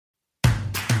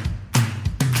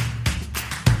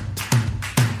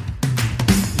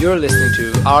You're listening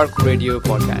to ARC Radio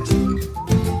Podcast.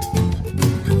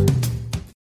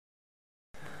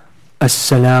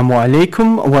 Assalamu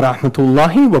alaikum wa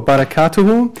rahmatullahi wa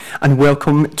barakatuhu, and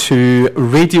welcome to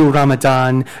Radio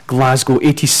Ramadan Glasgow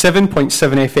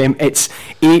 87.7 FM. It's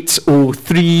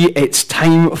 8:03. It's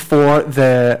time for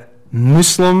the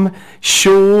Muslim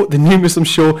show, the new Muslim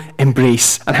show,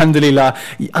 Embrace. Alhamdulillah,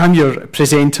 I'm your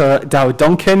presenter, Dawood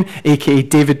Duncan, aka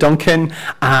David Duncan,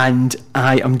 and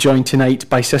I am joined tonight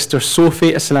by Sister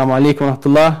Sophie. Assalamu alaikum wa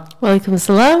rahmatullah. Wa alaikum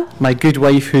assalam. My good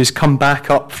wife, who's come back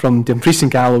up from Dumfries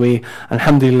and Galloway.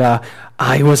 Alhamdulillah,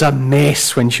 I was a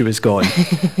mess when she was gone.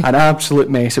 An absolute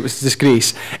mess. It was a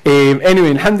disgrace.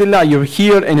 Anyway, alhamdulillah, you're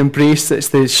here in Embrace. It's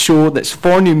the show that's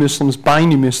for new Muslims, by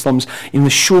new Muslims, in the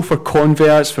show for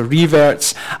converts, for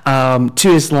reverts to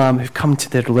Islam who've come to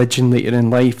their religion later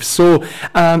in life. So,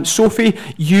 Sophie,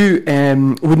 you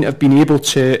wouldn't have been able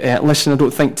to listen, I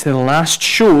don't think, to the last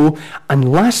show.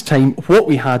 And last time, what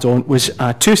we had on was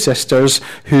two sisters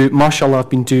who, mashallah, have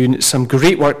been doing some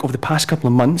great work over the past couple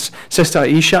of months. Sister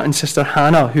Aisha and Sister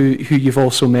Hannah, who you've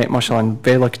also met, mashallah, and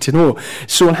very lucky to know.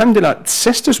 So, alhamdulillah,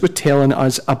 sisters were telling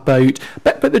us about a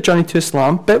bit about the journey to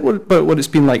Islam, a bit about what it's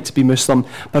been like to be Muslim,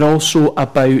 but also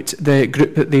about the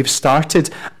group that they've started.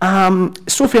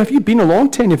 Sophie, have you been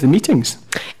along to any of the meetings?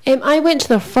 I went to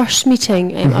their first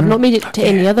meeting. I've not made it to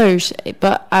any others,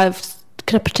 but I've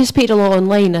kind of participated a lot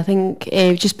online. I think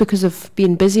just because of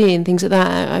being busy and things like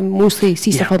that, I mostly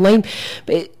see stuff online.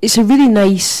 But it's a really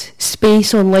nice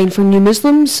space online for new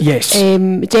Muslims. Yes.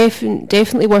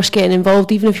 Definitely worth getting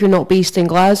involved, even if you're not based in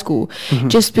Glasgow,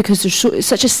 just because it's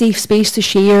such a safe space to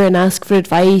share and ask for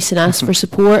advice and ask for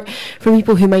support from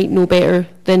people who might know better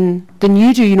than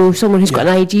you do. You know, someone who's got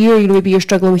an idea, you know, maybe you're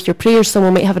struggling with your prayers,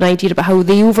 someone might have an idea about how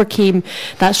they overcame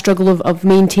that struggle of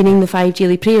maintaining the 5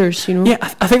 daily prayers, you know. Yeah,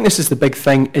 I think this is the big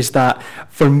thing, is that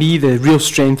for me the real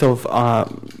strength of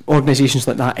organisations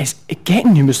like that is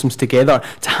getting new Muslims together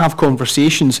to have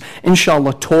conversations,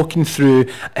 inshallah, talking through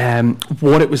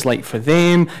what it was like for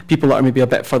them, people that are maybe a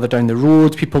bit further down the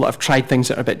road, people that have tried things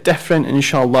that are a bit different, and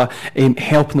inshallah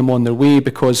helping them on their way,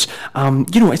 because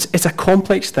you know, it's a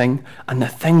complex thing, and the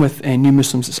thing with new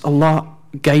Muslims is Allah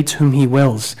guides whom He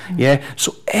wills. Yeah,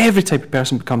 so every type of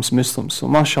person becomes Muslim. So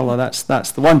mashallah, that's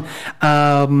the one.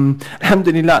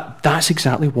 Alhamdulillah, that's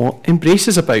exactly what Embrace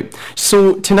is about.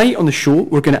 So tonight on the show,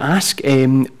 we're going to ask.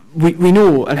 We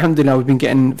know, alhamdulillah, we've been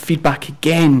getting feedback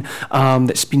again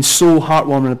that's been so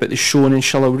heartwarming about the show, and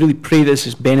inshallah we really pray this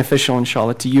is beneficial,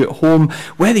 inshallah, to you at home,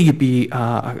 whether you be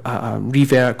a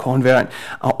revert, convert,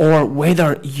 or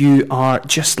whether you are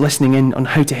just listening in on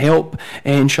how to help,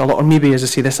 inshallah, or maybe, as I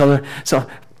say, this other sort of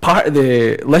part of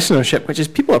the listenership, which is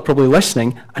people are probably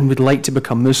listening and would like to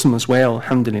become Muslim as well,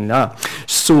 alhamdulillah.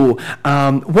 So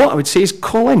what I would say is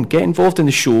call in, get involved in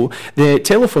the show. The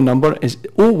telephone number is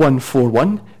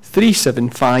 0141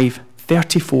 375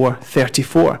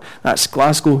 3434. That's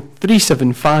Glasgow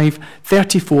 375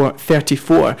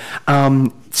 3434.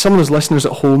 Some of those listeners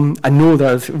at home, I know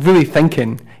they're really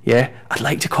thinking, I'd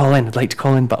like to call in, but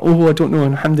I don't know,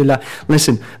 alhamdulillah.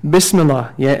 Listen,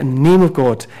 bismillah, in the name of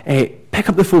God, pick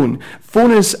up the phone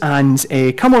us and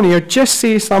come on here, just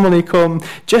say assalamu alaikum,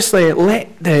 just let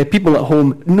the people at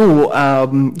home know,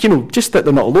 just that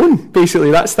they're not alone,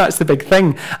 basically. That's the big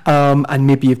thing. And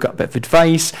maybe you've got a bit of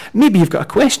advice, maybe you've got a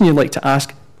question you'd like to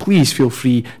ask, please feel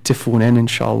free to phone in,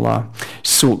 inshallah.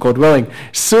 So, God willing.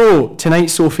 So, tonight,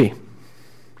 Sophie.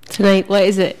 Tonight, what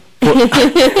is it?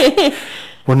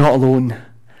 We're not alone.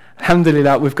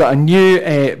 Alhamdulillah, we've got a new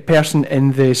person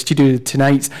in the studio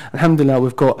tonight. Alhamdulillah,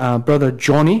 we've got Brother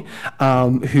Johnny,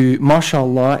 who,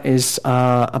 mashallah, is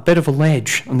a bit of a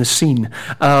ledge on the scene.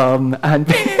 And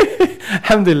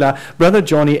alhamdulillah, Brother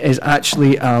Johnny is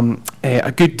actually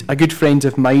a good friend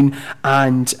of mine,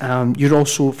 and you're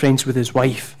also friends with his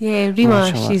wife. Yeah,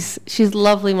 Rima, she's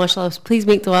lovely, mashallah. Please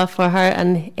make dua for her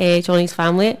and Johnny's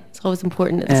family. It's always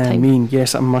important at this time. Ameen,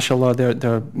 yes, and mashallah, their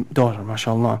daughter,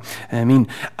 mashallah. Ameen.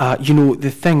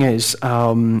 The thing is,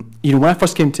 when I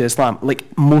first came to Islam, like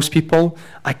most people,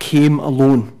 I came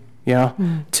alone.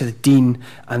 To the deen,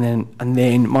 and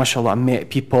then mashallah, I met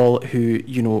people who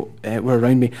were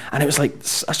around me, and it was like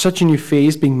such a new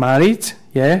phase, being married,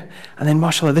 and then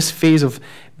mashallah, this phase of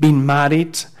being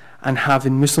married and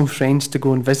having Muslim friends to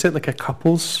go and visit, like a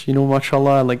couples,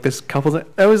 mashallah, like this couple. It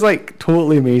was like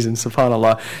totally amazing,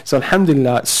 subhanallah. So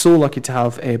alhamdulillah, so lucky to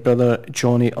have Brother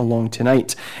Johnny along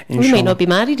tonight. We might not be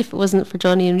married if it wasn't for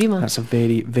Johnny and Rima. That's a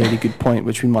very, very good point,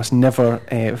 which we must never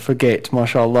forget,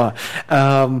 mashallah.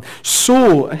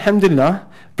 So alhamdulillah,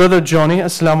 Brother Johnny,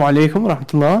 assalamu alaikum wa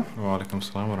rahmatullah. Wa alaikum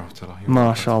assalam wa rahmatullahi.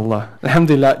 MashaAllah.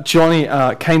 Alhamdulillah. Johnny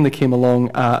kindly came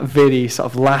along at very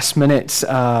sort of last minute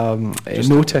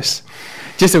notice.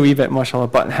 Just a wee bit, mashallah,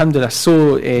 but alhamdulillah,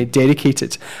 so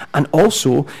dedicated. And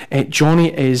also,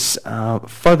 Johnny is,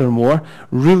 furthermore,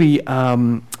 really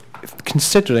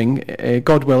considering,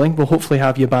 God willing, we'll hopefully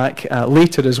have you back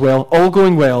later as well. All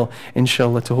going well,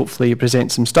 inshallah, to hopefully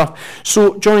present some stuff.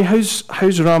 So, Johnny, how's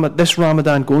this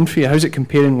Ramadan going for you? How's it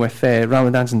comparing with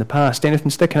Ramadans in the past? Anything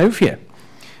sticking out for you?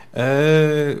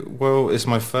 Well, it's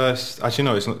my first. Actually,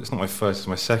 no, it's not my first. It's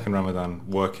my second Ramadan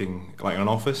working like in an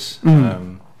office.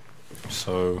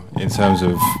 So in terms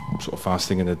of sort of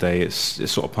fasting in the day, it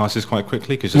sort of passes quite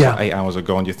quickly because just like 8 hours are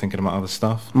gone, you're thinking about other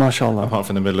stuff. MashaAllah. Apart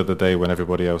from the middle of the day when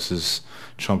everybody else is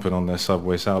chomping on their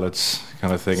Subway salads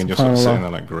kind of thing, and you're sort of sitting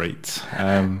there like, great.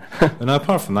 But no,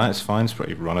 apart from that, it's fine. It's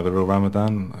pretty run-of-the-mill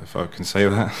Ramadan, if I can say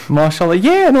that. MashaAllah.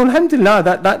 Yeah, no, alhamdulillah,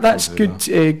 that's good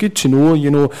good to know,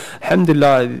 you know.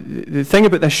 Alhamdulillah, the thing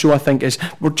about this show, I think, is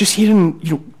we're just hearing,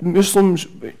 you know, Muslims,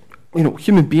 you know,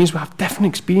 human beings will have different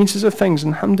experiences of things,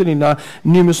 and alhamdulillah,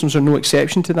 new Muslims are no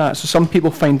exception to that. So some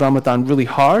people find Ramadan really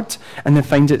hard and then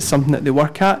find it something that they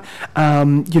work at,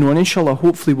 you know, and inshallah,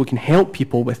 hopefully we can help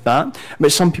people with that.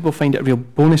 But some people find it a real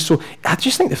bonus. So I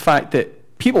just think the fact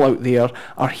that people out there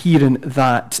are hearing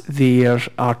that there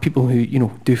are people who, you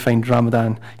know, do find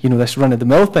Ramadan, you know, this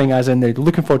run-of-the-mill thing, as in they're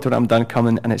looking forward to Ramadan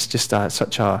coming, and it's just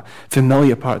such a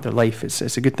familiar part of their life.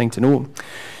 It's a good thing to know.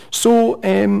 So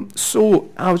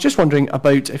I was just wondering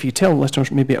about, if you tell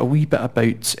listeners maybe a wee bit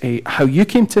about how you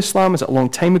came to Islam. Is it a long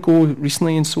time ago,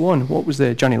 recently, and so on? What was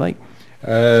the journey like?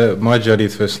 My journey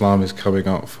to Islam is coming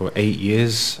up for 8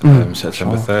 years,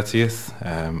 September 30th.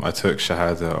 I took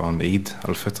Shahada on Eid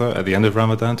al-Fitr at the end of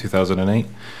Ramadan, 2008.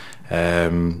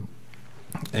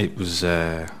 It was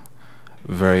a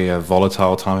very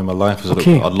volatile time in my life.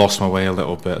 I'd lost my way a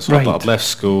little bit. So I'd left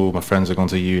school, my friends had gone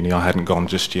to uni, I hadn't gone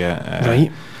just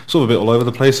yet. Sort of a bit all over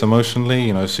the place emotionally,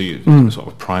 you know, so sort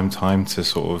of prime time to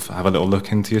sort of have a little look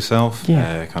into yourself,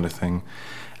 kind of thing.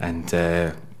 And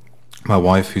my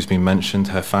wife, who's been mentioned,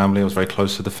 her family, I was very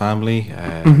close to the family,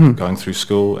 going through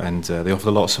school, and they offered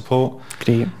a lot of support.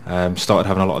 Great. Started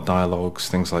having a lot of dialogues,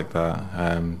 things like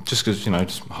that, just because, you know,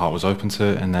 just my heart was open to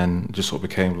it, and then just sort of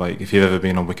became like, if you've ever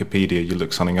been on Wikipedia, you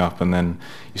look something up, and then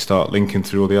you start linking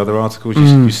through all the other articles,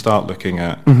 you start looking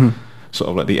at sort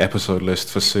of like the episode list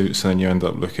for Suits, and then you end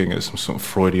up looking at some sort of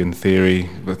Freudian theory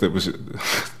that was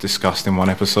discussed in one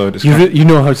episode. You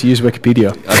know how to use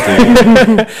Wikipedia.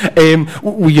 I do.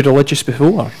 Were you religious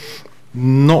before?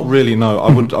 Not really, no.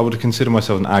 I would consider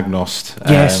myself an agnost,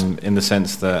 in the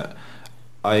sense that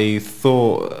I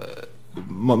thought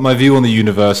my view on the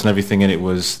universe and everything in it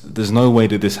was, there's no way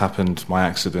that this happened by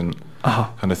accident,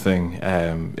 kind of thing.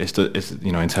 It's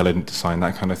you know, intelligent design,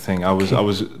 that kind of thing. I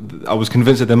was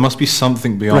convinced that there must be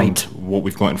something beyond what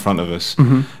we've got in front of us.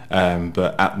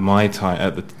 But at my time,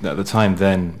 at the time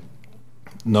then,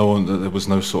 there was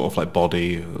no sort of like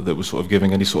body that was sort of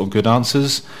giving any sort of good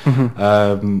answers.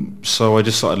 So I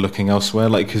just started looking elsewhere,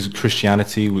 like, because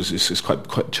Christianity is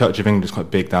quite Church of England is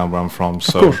quite big down where I'm from.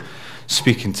 So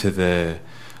speaking to the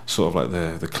sort of like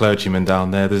the clergymen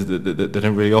down there, they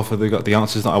didn't really offer the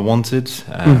answers that I wanted,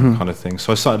 kind of thing.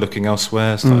 So I started looking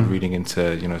elsewhere, started reading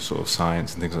into, you know, sort of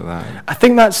science and things like that. I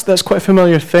think that's quite a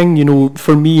familiar thing, you know,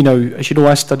 for me now. As you know,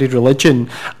 I studied religion,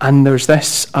 and there's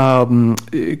this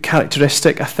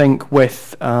characteristic, I think,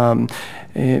 with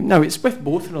now it's with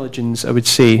both religions, I would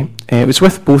say. It's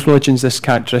with both religions, this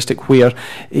characteristic where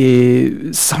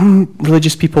some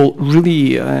religious people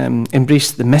really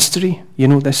embrace the mystery, you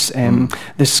know, this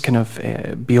kind of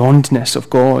beyondness of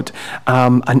God,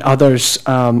 and others,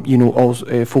 you know,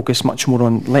 also focus much more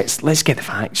on let's get the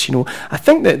facts. You know, I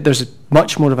think that there's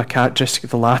much more of a characteristic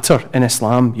of the latter in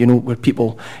Islam, you know, where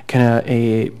people kind of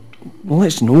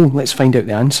let's find out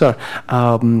the answer.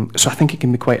 So I think it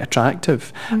can be quite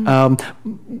attractive.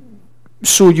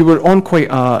 So you were on quite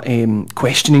a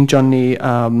questioning journey,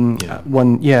 of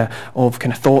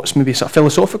kind of thoughts, maybe sort of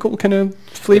philosophical kind of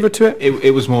flavour to it?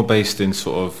 It was more based in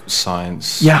sort of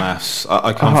science, maths.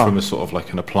 I come from a sort of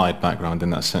like an applied background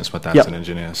in that sense. My dad's an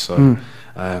engineer, so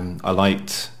I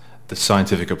liked the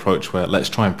scientific approach where let's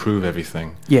try and prove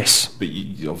everything. Yes. But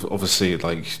obviously,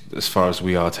 like, as far as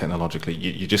we are technologically,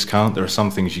 you just can't. There are some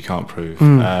things you can't prove.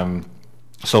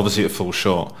 So obviously it falls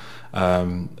short.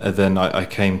 And then I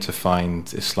came to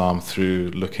find Islam through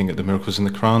looking at the miracles in the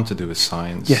Quran to do with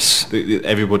science. Yes.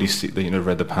 Everybody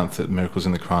read the pamphlet, miracles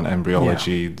in the Quran,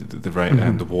 embryology,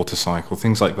 the water cycle,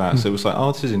 things like that. So it was like,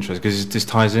 oh, this is interesting, because this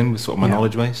ties in with sort of my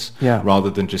knowledge base, rather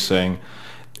than just saying,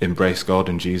 embrace God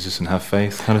and Jesus and have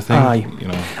faith kind of thing. Aye. You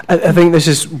know. I think this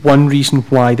is one reason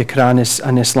why the Quran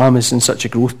and Islam is in such a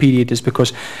growth period, is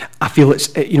because I feel it's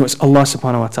Allah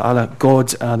subhanahu wa ta'ala, God,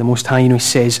 the Most High, he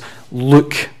says,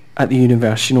 look at the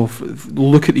universe,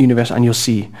 look at the universe and you'll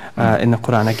see in the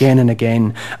Quran again and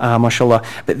again, mashallah.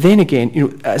 But then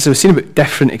again, as I was saying about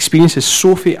different experiences,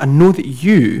 Sophie, I know that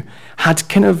you had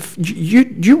kind of,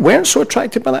 you weren't so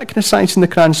attracted by that kind of science in the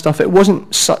Quran stuff. It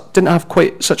didn't have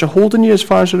quite such a hold on you as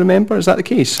far as I remember. Is that the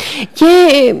case?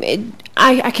 Yeah,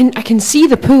 I can see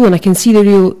the pull and I can see the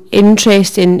real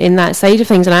interest in that side of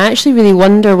things, and I actually really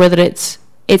wonder whether it's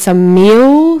a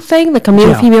male thing, like a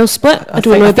male-female split. I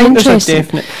don't know. It'd be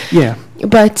interesting. Yeah.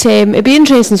 But it'd be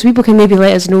interesting, so people can maybe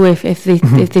let us know if they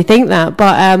think that.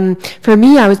 But for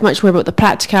me, I was much more about the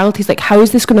practicalities, like how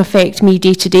is this going to affect me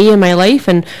day to day in my life,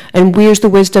 and where's the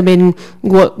wisdom in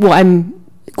what I'm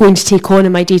going to take on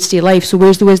in my day to day life. So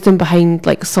where's the wisdom behind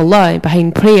like salah,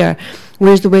 behind prayer?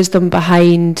 Where's the wisdom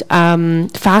behind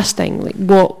fasting? Like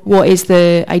what is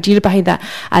the idea behind that?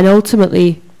 And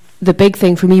ultimately, the big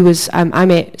thing for me was I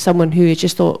met someone who I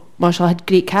just thought, mashallah, had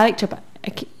great character, but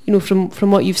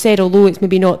from what you've said, although it's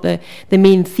maybe not the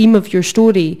main theme of your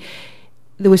story,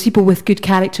 there was people with good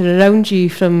character around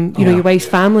you from your wife's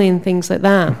family and things like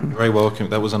that. Very welcome.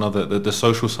 That was another, the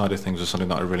social side of things was something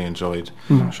that I really enjoyed.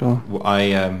 Sure.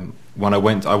 When I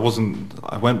went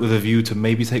with a view to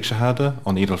maybe take Shahada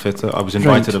on Eid al-Fitr. I was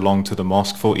invited along to the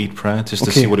mosque for Eid prayer just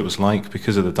to see what it was like,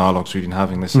 because of the dialogues we'd been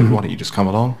having. They said, why don't you just come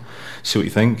along, see what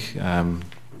you think?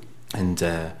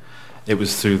 It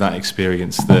was through that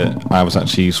experience that I was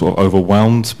actually sort of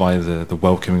overwhelmed by the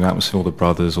welcoming atmosphere, all the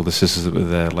brothers, all the sisters that were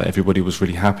there. Like, everybody was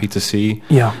really happy to see.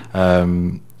 Yeah.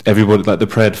 Everybody, like, the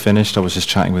prayer had finished. I was just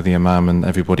chatting with the imam, and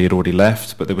everybody had already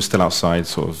left, but they were still outside,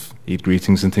 sort of Eid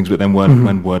greetings and things. But then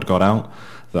when word got out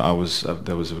that I was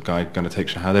there was a guy going to take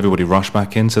Shahada, everybody rushed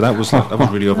back in. So that was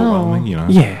really overwhelming,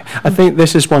 Yeah, I think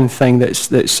this is one thing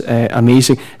that's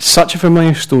amazing. Such a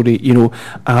familiar story,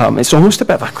 it's almost a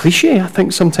bit of a cliche, I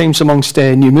think, sometimes amongst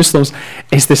new Muslims,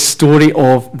 is the story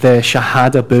of the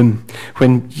Shahada boom.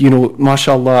 When,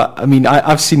 mashallah, I mean,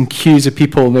 I've seen queues of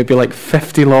people, maybe like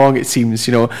 50 long, it seems,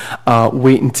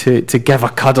 waiting to give a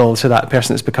cuddle to that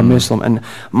person that's become Muslim. And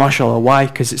mashallah, why?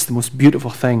 Because it's the most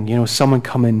beautiful thing, someone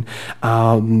coming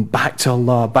back to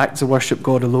Allah, back to worship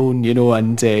God alone,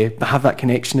 and have that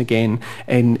connection again.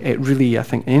 And it really, I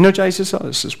think, energizes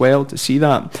us as well to see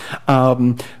that.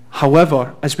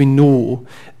 However, as we know,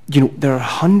 there are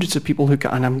hundreds of people who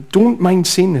can, and I don't mind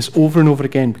saying this over and over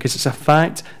again, because it's a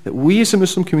fact that we as a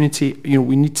Muslim community,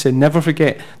 we need to never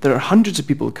forget there are hundreds of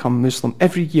people who become Muslim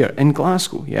every year in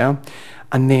Glasgow,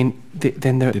 and then they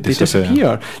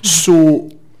disappear.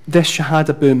 So this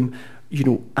Shahada boom,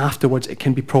 afterwards it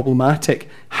can be problematic.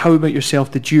 How about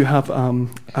yourself? Did you have a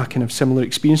kind of similar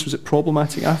experience? Was it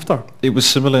problematic after? It was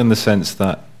similar in the sense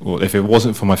that, well, if it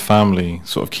wasn't for my family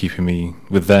sort of keeping me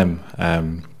with them,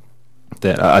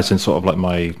 as in sort of like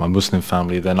my Muslim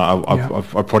family, then I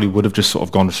probably would have just sort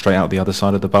of gone straight out the other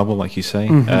side of the bubble, like you say,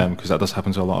 because that does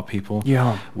happen to a lot of people.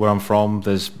 Yeah. Where I'm from,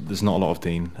 there's not a lot of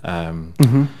deen.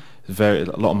 A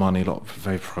lot of money,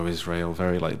 very pro-Israel,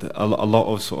 very like a lot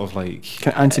of sort of like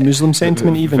kind of anti-Muslim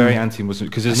sentiment, even very anti-Muslim,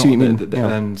 because there's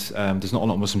there's not a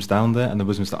lot of Muslims down there, and the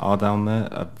Muslims that are down there,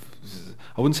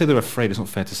 I wouldn't say they're afraid. It's not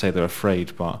fair to say they're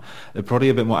afraid, but they're probably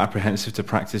a bit more apprehensive to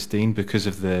practice deen because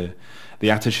of the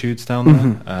attitudes down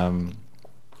there.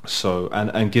 So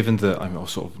and given that I was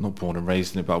sort of not born and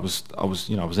raised in it, but I was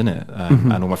in it,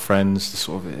 and all my friends,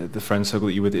 the friend circle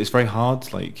that you with, it's very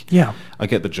hard. Like, I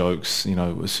get the jokes, when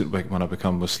I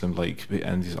become Muslim, like,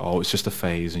 and it's just a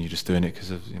phase, and you're just doing it because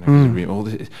of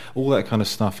all that kind of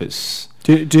stuff. It's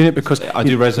doing it because I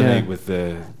do resonate with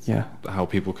how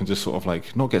people can just sort of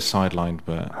like not get sidelined,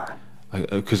 but.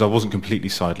 Because I wasn't completely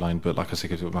sidelined, but like I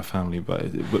said, with my family.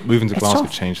 But moving to Glasgow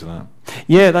changed that.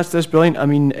 Yeah, that's brilliant. I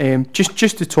mean,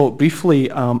 just to talk briefly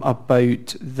about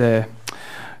the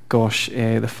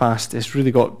fast. It's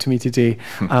really got to me today.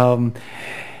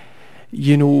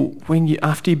 When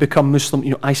after you become Muslim,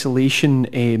 isolation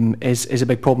is a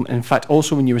big problem. In fact,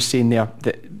 also when you were saying there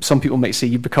that some people might say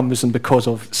you become Muslim because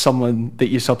of someone that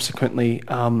you subsequently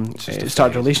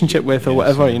started a relationship with or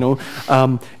whatever.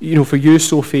 For you,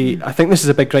 Sophie, I think this is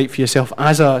a big right for yourself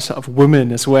as a sort of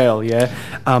woman as well. Yeah,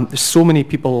 there's so many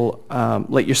people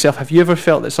like yourself. Have you ever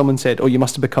felt that someone said, "Oh, you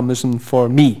must have become Muslim for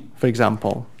me," for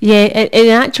example? Yeah, in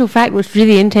actual fact, what's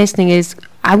really interesting is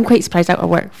I'm quite surprised. I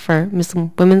work for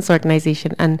Muslim Women's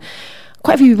Organisation, and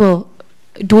quite a few people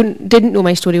didn't know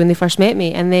my story when they first met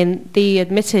me, and then they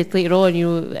admitted later on,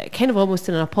 kind of almost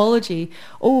in an apology,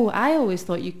 "Oh, I always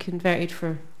thought you converted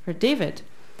for David."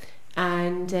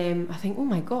 and I think, oh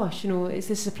my gosh, it's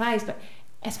a surprise, but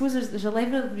I suppose there's a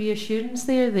level of reassurance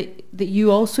there that you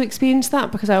also experience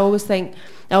that, because I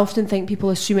often think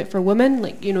people assume it for women,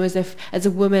 like, as if as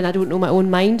a woman I don't know my own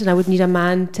mind and I would need a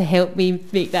man to help me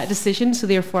make that decision, so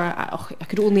therefore I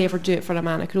could only ever do it for a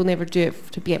man, I could only ever do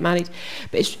it to get married.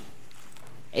 But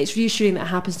it's reassuring that it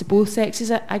happens to both sexes.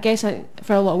 I guess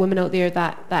for a lot of women out there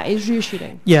that is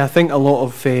reassuring. Yeah, I think a lot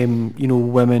of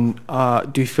women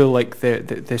do feel like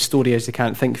the story is they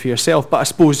can't think for yourself. But I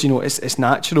suppose it's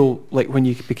natural, like when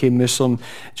you became Muslim,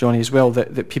 Johnny, as well,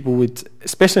 that people would,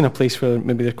 especially in a place where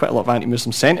maybe there's quite a lot of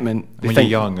anti-Muslim sentiment. When you're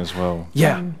young as well.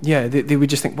 Yeah, they would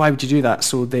just think, why would you do that?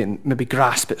 So then maybe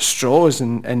grasp at straws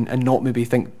and not maybe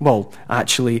think, well,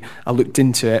 actually, I looked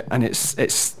into it and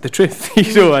it's the truth,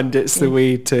 and it's the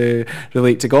way to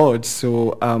relate to God,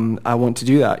 so I want to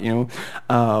do that,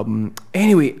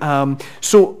 Anyway,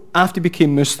 so after you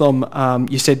became Muslim,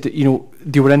 you said that you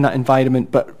were in that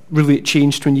environment, but really it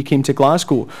changed when you came to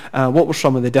Glasgow. What were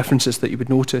some of the differences that you would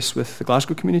notice with the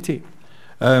Glasgow community?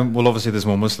 Well, obviously there's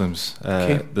more Muslims.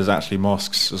 There's actually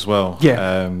mosques as well.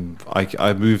 Yeah.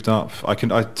 I moved up. I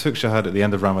took Shahad at the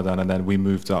end of Ramadan, and then we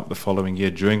moved up the following year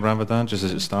during Ramadan, just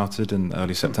as it started in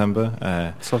early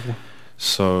September. It's lovely.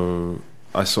 So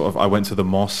I went to the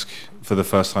mosque for the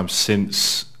first time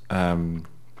since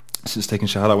taking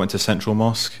Shahada. I went to Central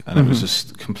Mosque, and it was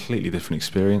just a completely different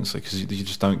experience, because you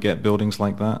just don't get buildings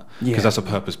like that, because that's a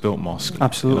purpose-built mosque.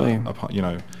 Absolutely.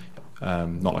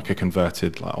 Not like a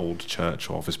converted old church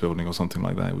or office building or something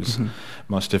like that. It was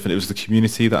much different. It was the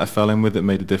community that I fell in with that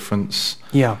made a difference.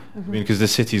 Yeah. I mean, because the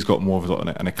city's got more of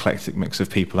an eclectic mix of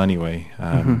people anyway,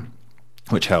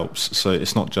 which helps. So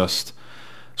it's not just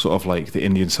sort of like the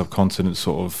Indian subcontinent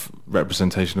sort of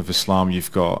representation of Islam.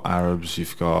 You've got Arabs,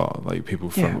 you've got people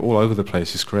from all over the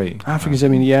place. It's great. Africans,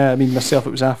 myself,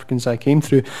 it was Africans I came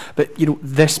through. But,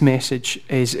 this message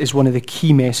is one of the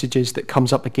key messages that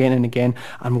comes up again and again.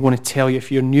 And we want to tell you,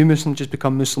 if you're a new Muslim, just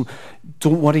become Muslim,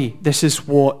 don't worry. This is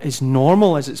what is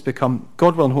normal as it's become.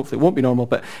 God willing, hopefully it won't be normal.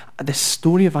 But this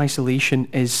story of isolation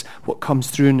is what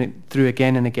comes through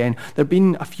again and again. There have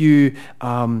been a few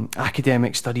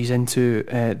academic studies into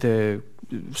the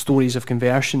stories of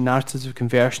conversion. Narratives of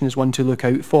conversion is one to look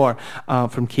out for,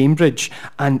 from Cambridge,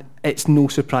 and it's no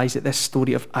surprise that this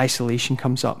story of isolation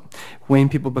comes up. When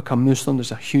people become Muslim,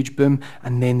 there's a huge boom,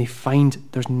 and then they find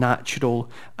there's natural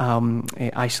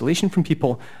isolation from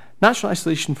people. Natural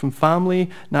isolation from family,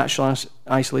 natural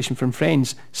isolation from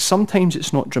friends. Sometimes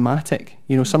it's not dramatic.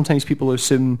 Sometimes people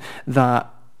assume that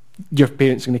your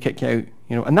parents are going to kick you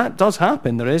out, and that does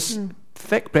happen. There is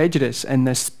thick prejudice in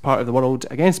this part of the world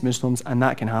against Muslims, and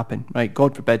that can happen, right?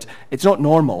 God forbid. It's not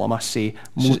normal, I must say.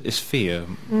 It's fear,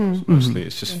 mostly.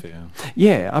 It's just fear.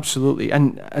 Yeah, absolutely.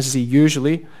 And as I say,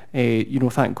 usually,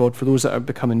 thank God for those that are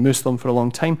becoming Muslim for a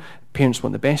long time. Parents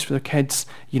want the best for their kids.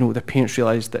 Their parents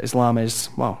realise that Islam is,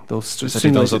 they'll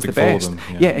soon realise it's the best. Them,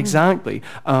 yeah, exactly.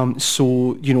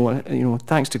 So,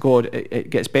 thanks to God, it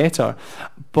gets better.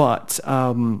 But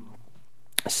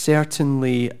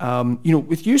certainly,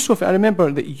 with you, Sophie, I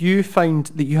remember that you found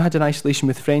that you had an isolation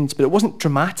with friends, but it wasn't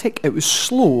dramatic. It was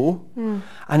slow,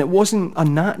 and it wasn't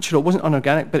unnatural. It wasn't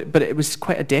unorganic, but it was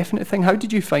quite a definite thing. How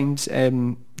did you find?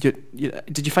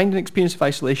 Did you find an experience of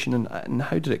isolation, and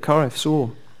how did it occur? If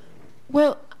so,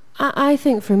 well, I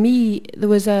think for me there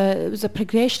was a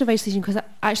progression of isolation, because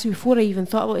actually before I even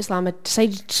thought about Islam, I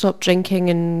decided to stop drinking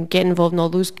and get involved in all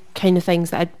those kind of things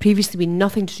that had previously been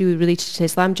nothing to do related to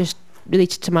Islam, just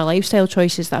related to my lifestyle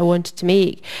choices that I wanted to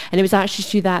make. And it was actually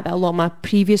through that a lot of my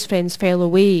previous friends fell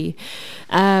away.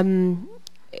 And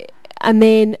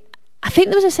then I think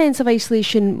there was a sense of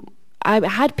isolation. I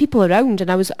had people around,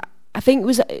 and I think it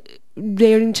was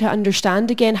learning to understand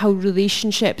again how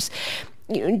relationships,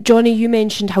 Johnny, you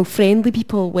mentioned how friendly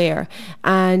people were,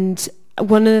 and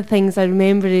one of the things I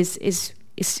remember is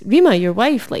Rima, your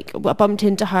wife. I bumped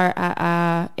into her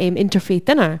at a interfaith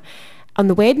dinner on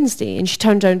the Wednesday, and she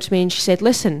turned around to me and she said,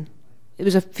 listen, there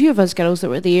was a few of us girls that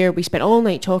were there, we spent all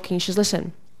night talking. She says,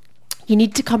 listen, you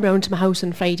need to come round to my house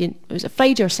on Friday. It was a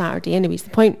Friday or Saturday anyways. The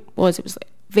point was it was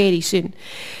very soon,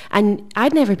 and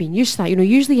I'd never been used to that.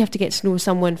 Usually you have to get to know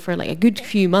someone for a good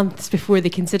few months before they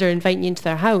consider inviting you into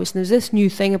their house, and there's this new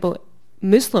thing about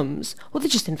Muslims, they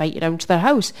just invite you around to their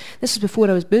house. This was before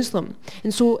I was Muslim,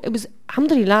 and so it was,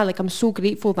 alhamdulillah, I'm so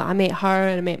grateful that I met her,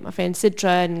 and I met my friend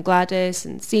Sidra and Gladys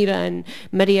and Sarah and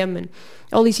Miriam and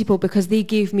all these people, because they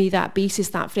gave me that basis,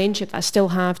 that friendship that I still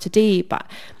have today. But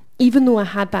even though I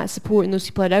had that support and those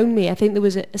people around me, I think there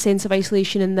was a sense of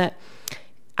isolation in that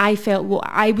I felt what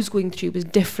I was going through was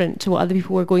different to what other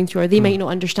people were going through, or they might not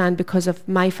understand because of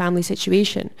my family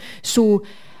situation. So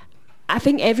I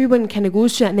think everyone kind of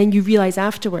goes through it, and then you realise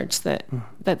afterwards that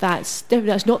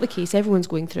that's not the case. Everyone's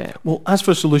going through it. Well, as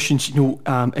for solutions,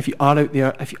 if you are out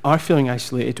there, if you are feeling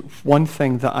isolated, one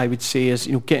thing that I would say is,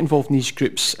 get involved in these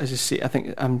groups. As I say,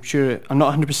 I'm sure I'm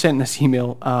not 100% in this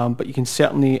email, but you can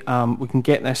certainly, we can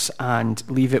get this and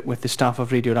leave it with the staff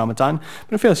of Radio Ramadan.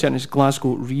 But I'm fairly certain it's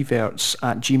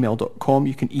glasgowreverts@gmail.com.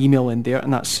 You can email in there,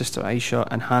 and that's Sister Aisha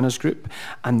and Hannah's group,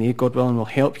 and they, God willing, will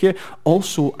help you.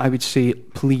 Also, I would say,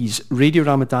 please, Radio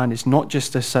Ramadan is not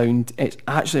just a sound, it's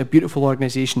actually a beautiful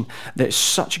organisation that is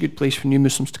such a good place for new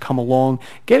Muslims to come along,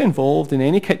 get involved in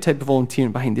any type of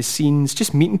volunteering behind the scenes,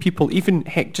 just meeting people, even,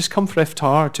 heck, just come for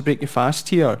iftar to break your fast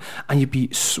here, and you'd be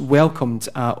welcomed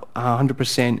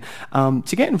 100%.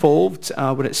 To get involved,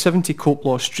 we're at 70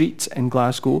 Copelaw Street in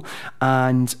Glasgow,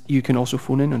 and you can also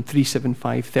phone in on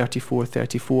 375 34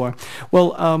 34.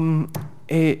 Well,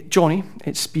 Johnny,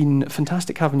 it's been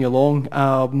fantastic having you along.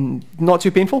 Not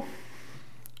too painful?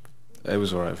 It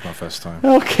was all right for my first time.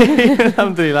 Okay,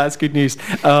 alhamdulillah, that's good news.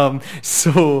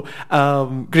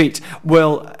 Great.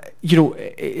 Well,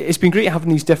 it's been great having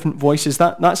these different voices.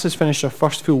 That's us finished our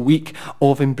first full week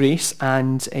of Embrace,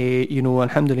 and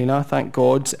alhamdulillah, thank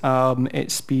God,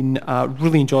 it's been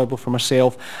really enjoyable for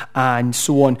myself and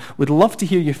so on. We'd love to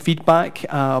hear your feedback.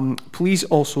 Please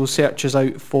also search us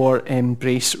out for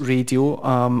Embrace Radio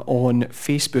on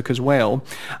Facebook as well,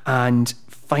 and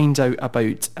find out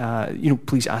about,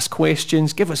 please ask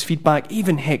questions, give us feedback,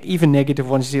 even negative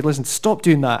ones. Say, listen, stop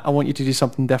doing that. I want you to do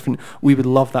something different. We would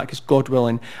love that, because God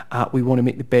willing, we want to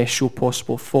make the best show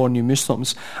possible for new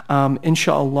Muslims.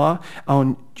 Inshallah,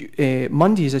 on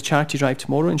Monday is a charity drive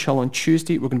tomorrow. Inshallah, on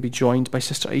Tuesday, we're going to be joined by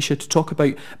Sister Aisha to talk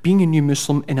about being a new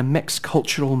Muslim in a mixed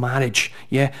cultural marriage.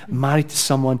 Yeah, married to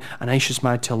someone, and Aisha's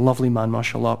married to a lovely man,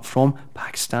 mashallah, from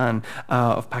Pakistan,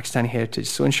 of Pakistani heritage.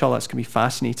 So inshallah, it's going to be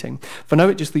fascinating. For now,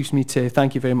 it just leaves me to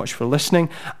thank you very much for listening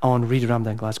on Radio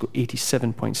Ramadan Glasgow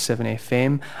 87.7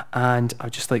 FM, and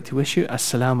I'd just like to wish you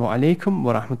assalamu alaikum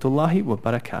wa rahmatullahi wa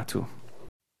barakatuh.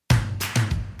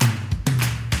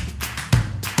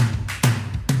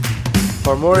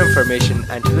 For more information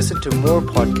and to listen to more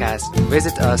podcasts,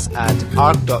 visit us at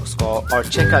arc.score or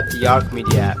check out the Arc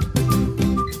Media app.